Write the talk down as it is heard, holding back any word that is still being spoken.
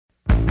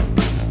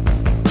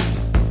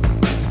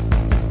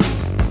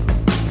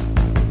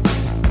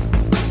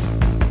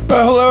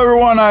Hello,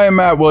 everyone. I am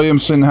Matt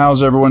Williamson.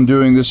 How's everyone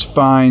doing this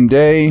fine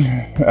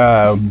day?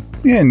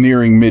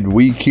 Nearing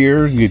midweek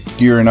here.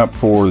 Gearing up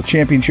for the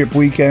championship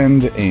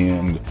weekend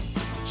and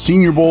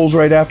Senior Bowls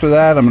right after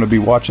that. I'm going to be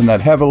watching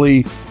that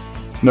heavily.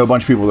 Know a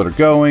bunch of people that are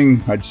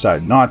going. I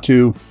decided not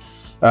to.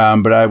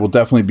 But I will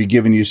definitely be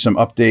giving you some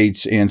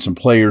updates and some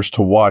players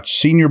to watch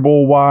Senior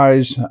Bowl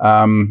wise.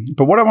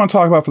 But what I want to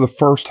talk about for the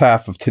first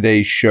half of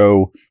today's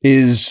show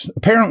is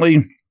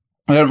apparently,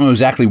 I don't know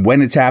exactly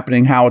when it's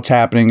happening, how it's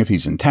happening, if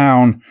he's in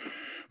town,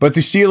 but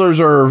the Steelers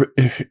are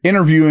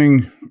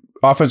interviewing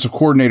offensive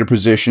coordinator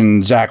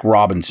position Zac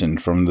Robinson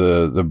from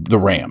the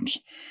Rams.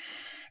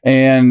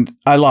 And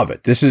I love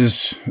it. This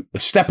is a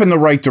step in the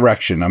right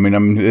direction. I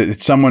mean,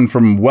 it's someone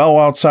from well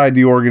outside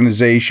the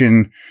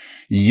organization,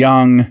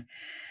 young,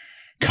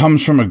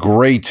 comes from a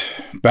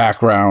great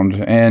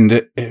background.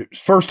 And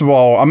first of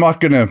all, I'm not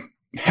going to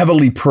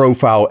heavily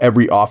profile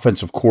every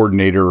offensive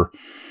coordinator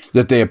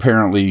that they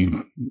apparently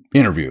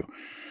interview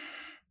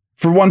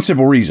for one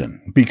simple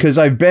reason, because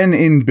I've been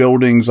in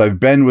buildings, I've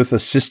been with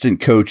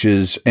assistant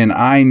coaches, and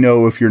I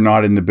know if you're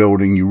not in the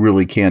building, you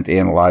really can't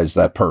analyze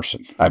that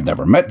person. I've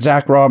never met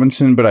Zac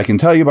Robinson, but I can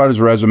tell you about his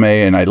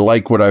resume, and I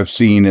like what I've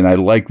seen, and I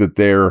like that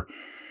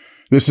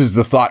this is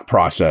the thought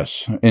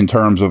process in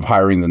terms of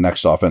hiring the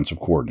next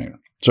offensive coordinator.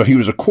 So he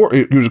was a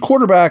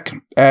quarterback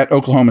at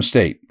Oklahoma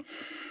State,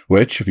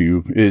 which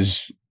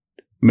is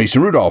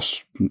Mason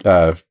Rudolph's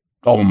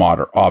alma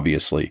mater,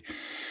 obviously.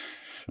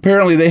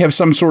 Apparently, they have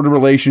some sort of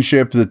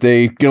relationship that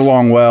they get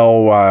along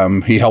well.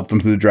 He helped them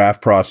through the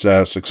draft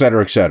process, et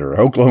cetera, et cetera.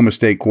 Oklahoma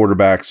State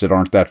quarterbacks that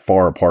aren't that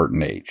far apart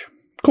in age.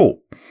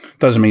 Cool.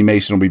 Doesn't mean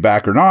Mason will be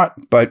back or not,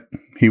 but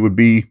he would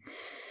be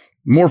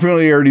more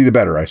familiarity, the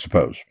better, I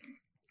suppose.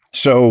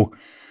 So,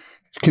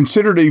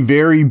 considered a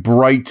very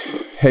bright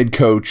head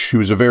coach who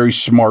is a very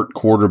smart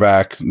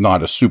quarterback,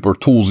 not a super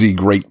toolsy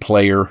great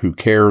player. Who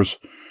cares?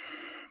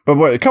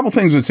 But a couple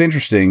things that's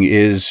interesting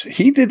is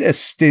he did a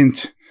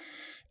stint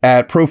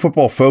at Pro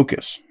Football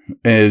Focus,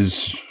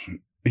 as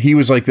he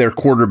was like their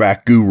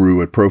quarterback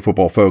guru at Pro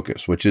Football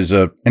Focus, which is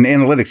an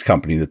analytics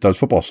company that does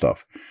football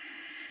stuff.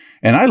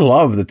 And I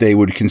love that they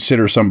would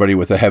consider somebody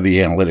with a heavy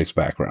analytics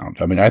background.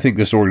 I mean, I think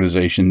this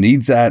organization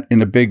needs that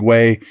in a big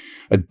way,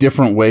 a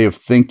different way of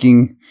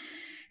thinking.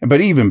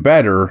 But even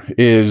better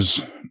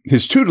is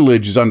his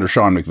tutelage is under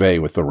Sean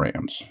McVay with the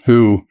Rams,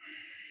 who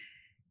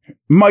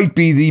might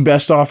be the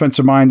best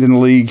offensive mind in the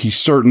league. He's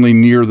certainly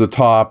near the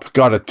top,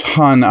 got a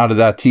ton out of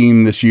that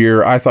team this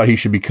year. I thought he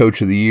should be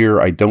coach of the year.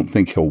 I don't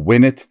think he'll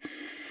win it,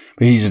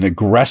 but he's an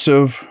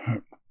aggressive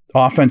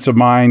offensive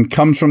mind,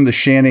 comes from the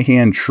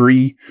Shanahan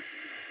tree.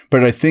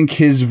 But I think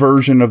his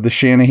version of the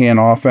Shanahan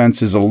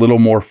offense is a little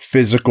more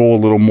physical, a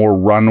little more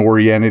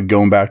run-oriented,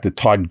 going back to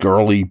Todd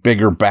Gurley,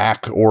 bigger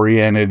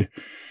back-oriented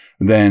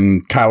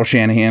than Kyle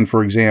Shanahan,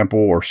 for example,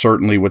 or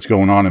certainly what's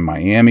going on in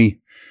Miami.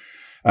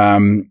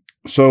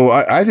 So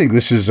I think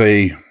this is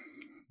a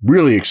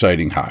really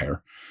exciting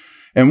hire.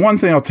 And one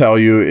thing I'll tell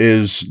you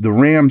is the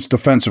Rams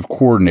defensive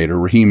coordinator,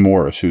 Raheem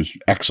Morris, who's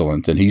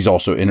excellent, and he's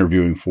also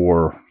interviewing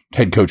for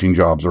head coaching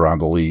jobs around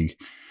the league,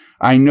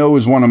 I know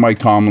is one of Mike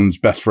Tomlin's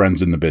best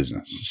friends in the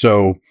business.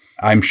 So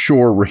I'm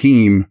sure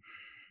Raheem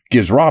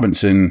gives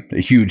Robinson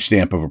a huge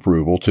stamp of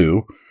approval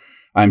too.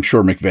 I'm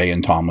sure McVay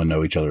and Tomlin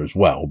know each other as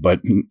well,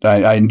 but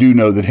I do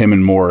know that him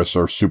and Morris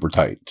are super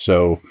tight.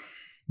 So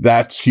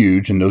that's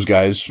huge. And those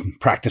guys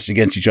practice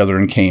against each other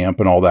in camp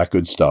and all that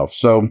good stuff.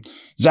 So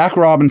Zac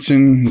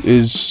Robinson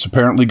is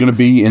apparently going to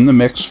be in the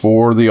mix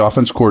for the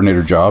offense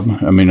coordinator job.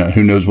 I mean,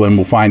 who knows when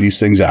we'll find these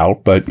things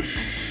out, but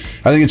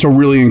I think it's a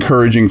really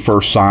encouraging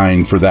first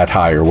sign for that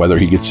hire, whether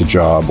he gets a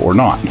job or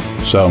not.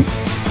 So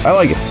I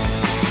like it.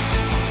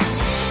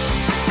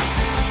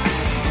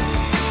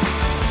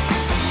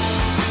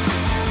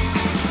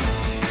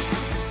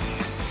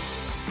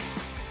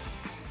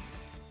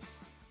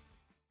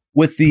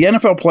 With the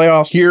NFL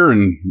playoffs here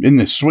and in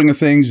the swing of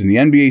things and the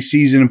NBA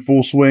season in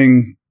full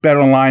swing,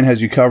 BetOnline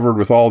has you covered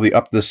with all the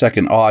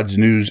up-to-the-second odds,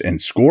 news,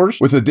 and scores.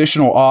 With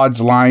additional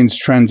odds, lines,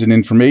 trends, and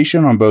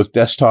information on both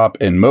desktop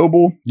and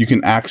mobile, you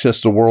can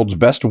access the world's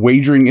best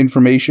wagering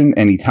information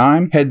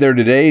anytime. Head there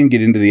today and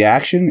get into the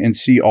action and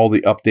see all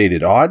the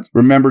updated odds.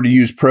 Remember to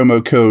use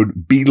promo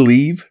code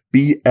BELIEVE,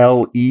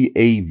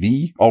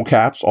 B-L-E-A-V, all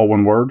caps, all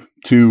one word,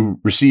 to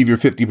receive your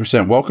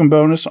 50% welcome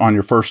bonus on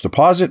your first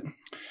deposit.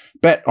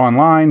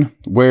 BetOnline,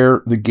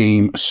 where the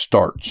game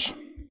starts.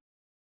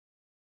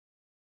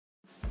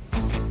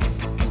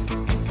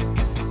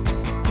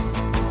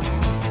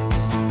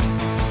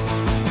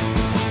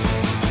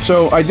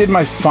 So I did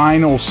my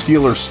final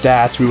Steelers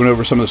stats. We went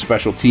over some of the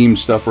special team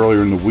stuff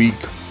earlier in the week.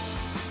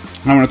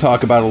 I want to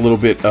talk about a little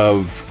bit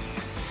of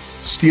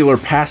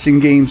Steeler passing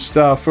game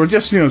stuff, or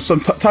just, some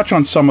touch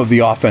on some of the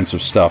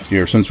offensive stuff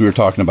here, since we were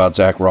talking about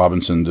Zac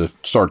Robinson to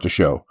start the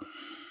show.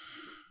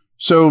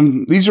 So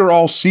these are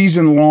all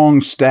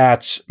season-long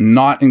stats,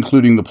 not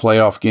including the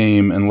playoff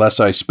game, unless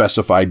I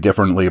specify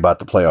differently about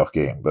the playoff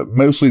game. But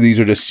mostly these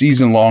are just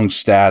season-long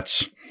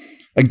stats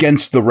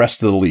against the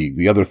rest of the league,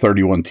 the other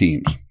 31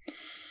 teams.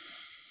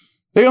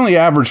 They only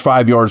averaged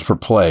 5 yards per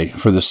play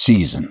for the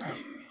season,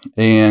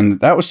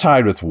 and that was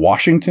tied with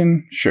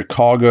Washington,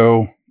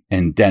 Chicago,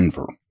 and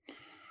Denver.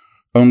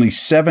 Only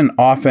 7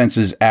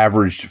 offenses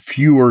averaged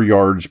fewer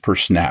yards per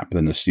snap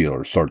than the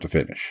Steelers start to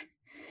finish.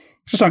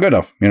 It's just not good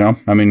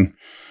enough, I mean,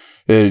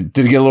 did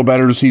it get a little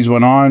better as the season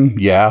went on?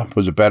 Yeah.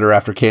 Was it better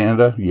after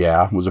Canada?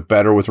 Yeah. Was it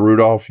better with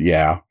Rudolph?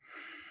 Yeah.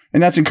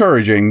 And that's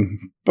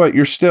encouraging, but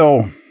you're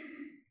still,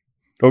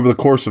 over the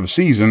course of a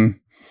season,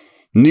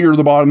 near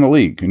the bottom of the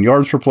league. And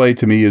yards per play,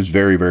 to me, is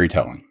very, very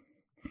telling.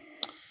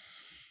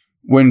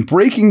 When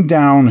breaking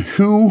down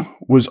who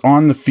was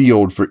on the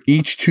field for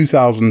each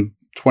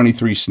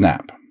 2023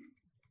 snap,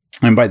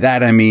 and by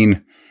that I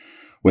mean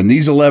when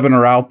these 11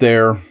 are out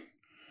there,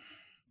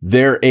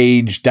 their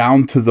age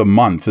down to the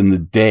month and the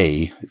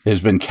day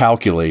has been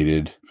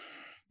calculated.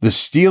 The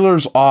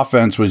Steelers'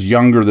 offense was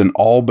younger than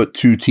all but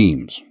 2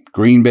 teams,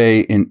 Green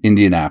Bay and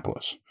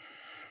Indianapolis.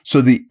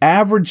 So the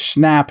average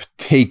snap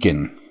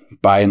taken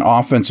by an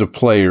offensive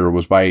player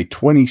was by a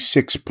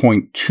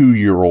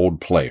 26.2-year-old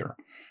player.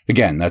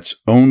 Again, that's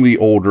only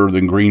older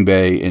than Green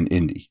Bay and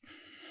Indy.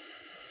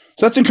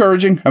 So that's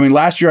encouraging. I mean,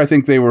 last year I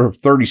think they were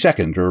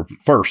 32nd or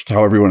first,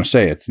 however you want to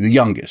say it, the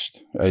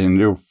youngest. And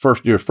they were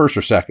first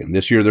or second.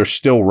 This year they're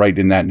still right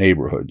in that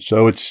neighborhood.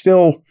 So it's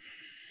still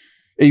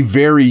a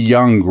very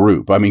young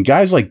group. I mean,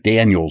 guys like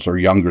Daniels are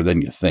younger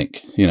than you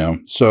think,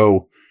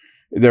 So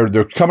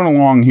they're coming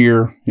along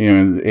here,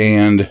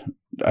 and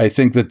I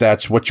think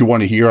that's what you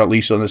want to hear, at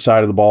least on the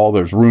side of the ball.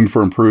 There's room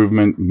for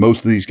improvement.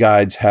 Most of these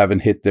guys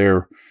haven't hit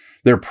their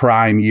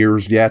prime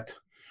years yet.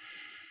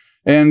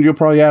 And you'll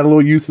probably add a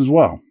little youth as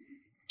well.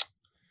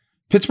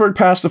 Pittsburgh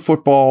passed the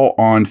football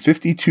on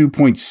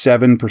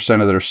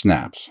 52.7% of their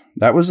snaps.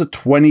 That was the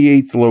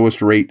 28th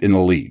lowest rate in the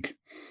league,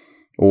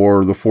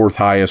 or the 4th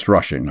highest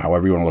rushing,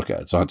 however you want to look at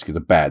it. It's not a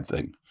bad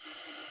thing.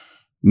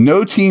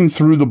 No team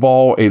threw the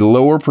ball a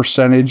lower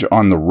percentage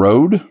on the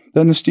road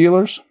than the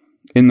Steelers.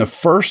 In the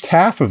first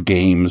half of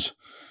games,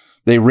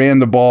 they ran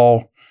the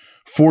ball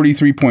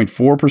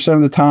 43.4%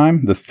 of the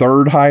time, the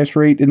 3rd highest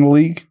rate in the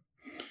league.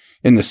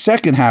 In the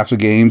second half of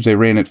games, they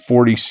ran at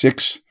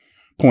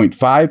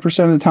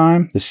 46.5% of the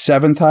time, the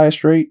 7th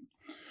highest rate.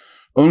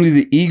 Only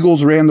the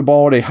Eagles ran the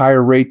ball at a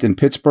higher rate than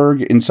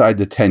Pittsburgh inside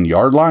the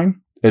 10-yard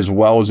line, as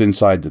well as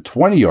inside the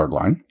 20-yard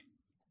line.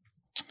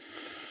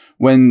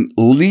 When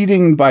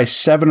leading by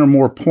 7 or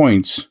more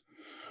points,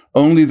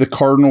 only the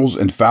Cardinals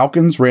and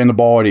Falcons ran the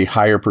ball at a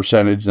higher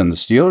percentage than the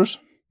Steelers.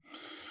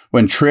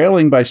 When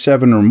trailing by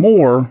 7 or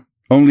more,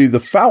 only the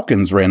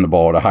Falcons ran the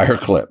ball at a higher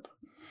clip.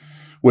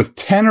 With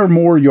 10 or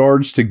more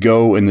yards to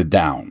go in the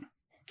down,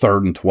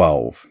 3rd and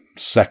 12,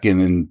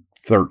 2nd and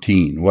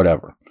 13,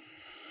 whatever,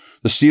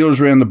 the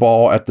Steelers ran the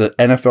ball at the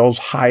NFL's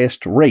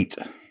highest rate.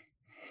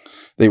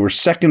 They were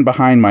second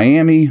behind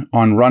Miami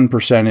on run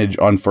percentage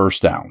on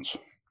first downs.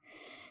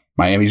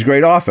 Miami's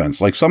great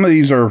offense. Like, some of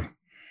these are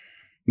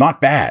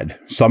not bad.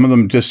 Some of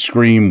them just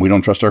scream, we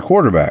don't trust our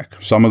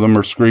quarterback. Some of them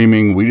are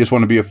screaming, we just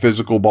want to be a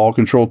physical ball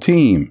control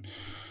team.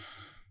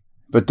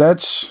 But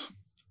that's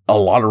a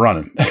lot of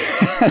running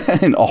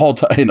in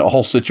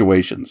all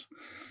situations.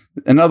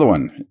 Another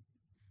one,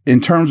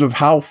 in terms of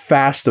how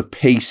fast a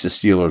pace the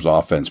Steelers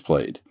offense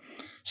played,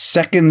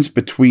 seconds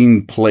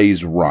between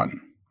plays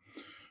run.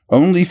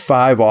 Only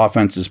 5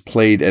 offenses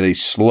played at a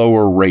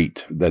slower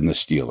rate than the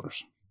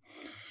Steelers.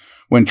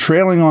 When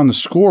trailing on the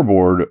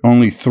scoreboard,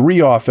 only 3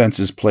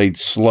 offenses played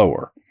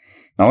slower.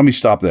 Now, let me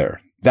stop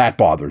there. That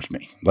bothers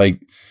me.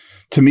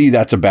 To me,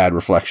 that's a bad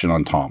reflection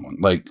on Tomlin.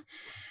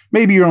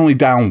 Maybe you're only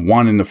down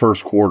 1 in the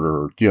first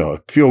quarter, a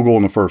field goal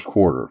in the first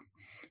quarter.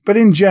 But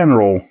in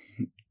general,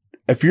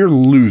 if you're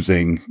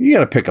losing, you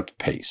got to pick up the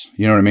pace.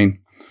 You know what I mean?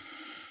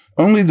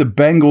 Only the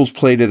Bengals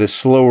played at a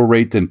slower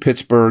rate than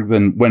Pittsburgh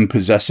than when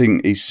possessing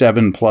a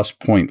 7+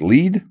 point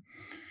lead.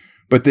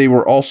 But they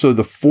were also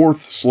the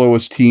 4th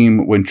slowest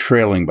team when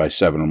trailing by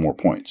 7 or more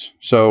points.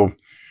 So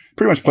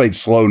pretty much played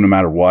slow no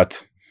matter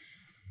what.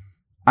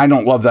 I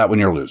don't love that when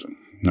you're losing.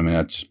 I mean,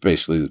 that's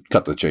basically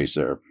cut the chase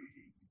there.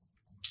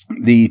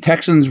 The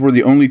Texans were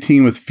the only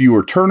team with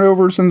fewer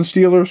turnovers than the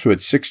Steelers, who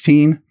had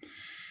 16.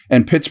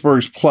 And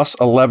Pittsburgh's plus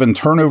 11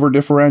 turnover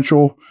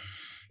differential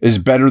is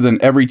better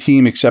than every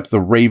team except the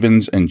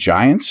Ravens and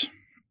Giants.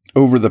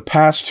 Over the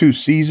past 2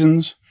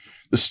 seasons,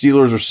 the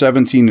Steelers are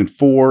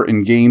 17-4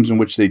 in games in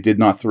which they did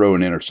not throw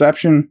an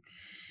interception.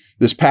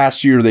 This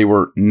past year, they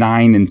were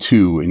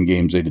 9-2 in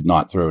games they did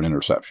not throw an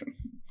interception.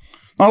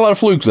 Not a lot of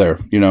flukes there,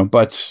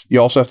 but you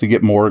also have to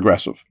get more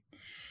aggressive.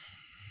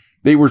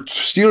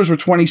 Steelers were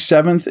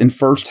 27th in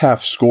first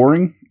half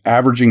scoring,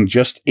 averaging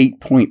just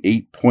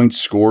 8.8 points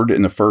scored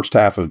in the first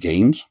half of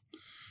games.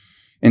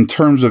 In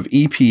terms of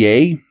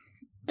EPA,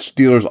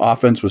 Steelers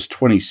offense was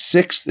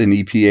 26th in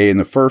EPA in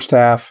the first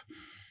half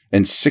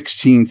and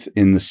 16th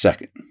in the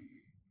second.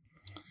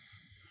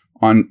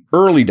 On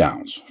early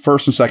downs,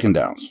 first and second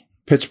downs,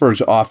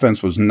 Pittsburgh's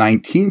offense was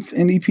 19th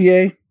in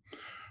EPA.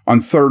 On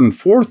 3rd and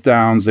 4th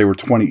downs, they were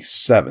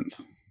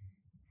 27th.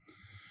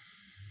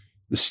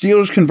 The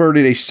Steelers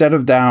converted a set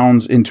of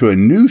downs into a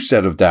new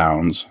set of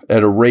downs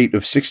at a rate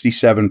of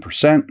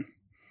 67%,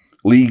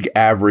 League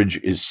average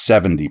is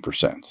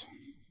 70%.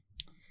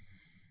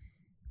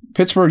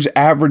 Pittsburgh's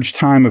average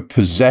time of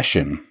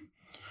possession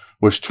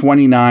was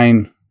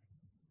 29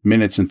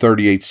 minutes and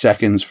 38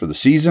 seconds for the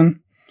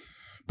season,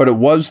 but it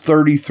was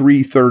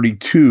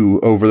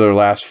 33-32 over their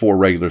last 4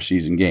 regular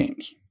season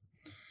games.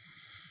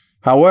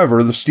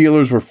 However, the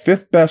Steelers were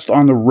 5th best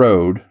on the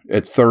road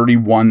at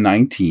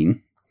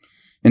 31-19.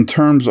 In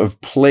terms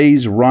of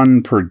plays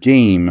run per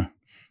game,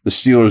 the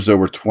Steelers, though,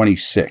 were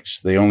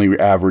 26th. They only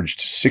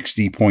averaged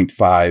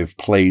 60.5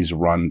 plays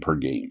run per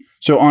game.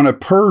 So on a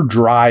per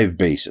drive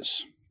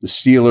basis, the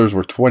Steelers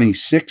were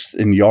 26th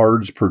in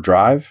yards per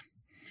drive,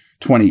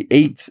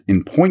 28th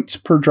in points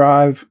per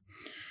drive,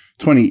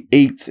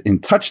 28th in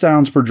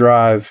touchdowns per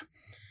drive,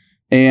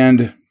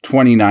 and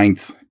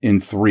 29th in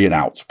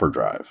 3-and-outs per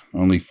drive.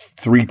 Only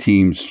 3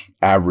 teams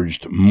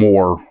averaged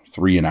more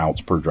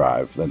 3-and-outs per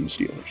drive than the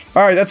Steelers.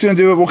 All right, that's going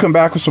to do it. We'll come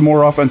back with some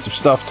more offensive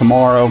stuff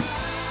tomorrow,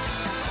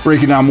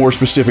 breaking down more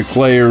specific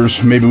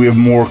players. Maybe we have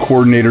more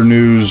coordinator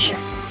news,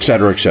 et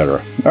cetera, et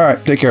cetera. All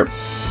right, take care.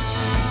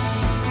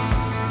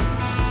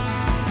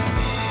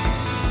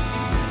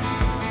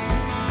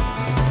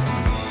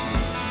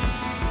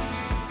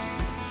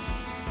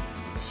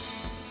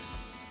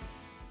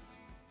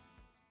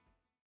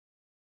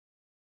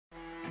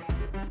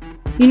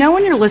 You know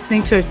when you're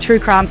listening to a true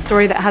crime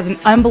story that has an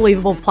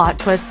unbelievable plot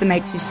twist that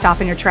makes you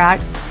stop in your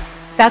tracks?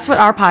 That's what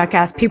our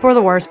podcast, People Are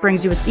the Worst,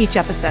 brings you with each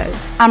episode.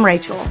 I'm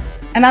Rachel.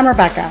 And I'm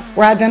Rebecca.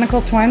 We're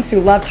identical twins who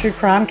love true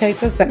crime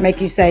cases that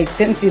make you say,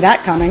 didn't see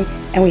that coming,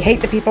 and we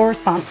hate the people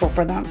responsible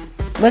for them.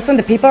 Listen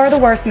to People Are the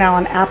Worst now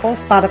on Apple,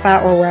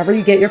 Spotify, or wherever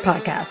you get your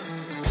podcasts.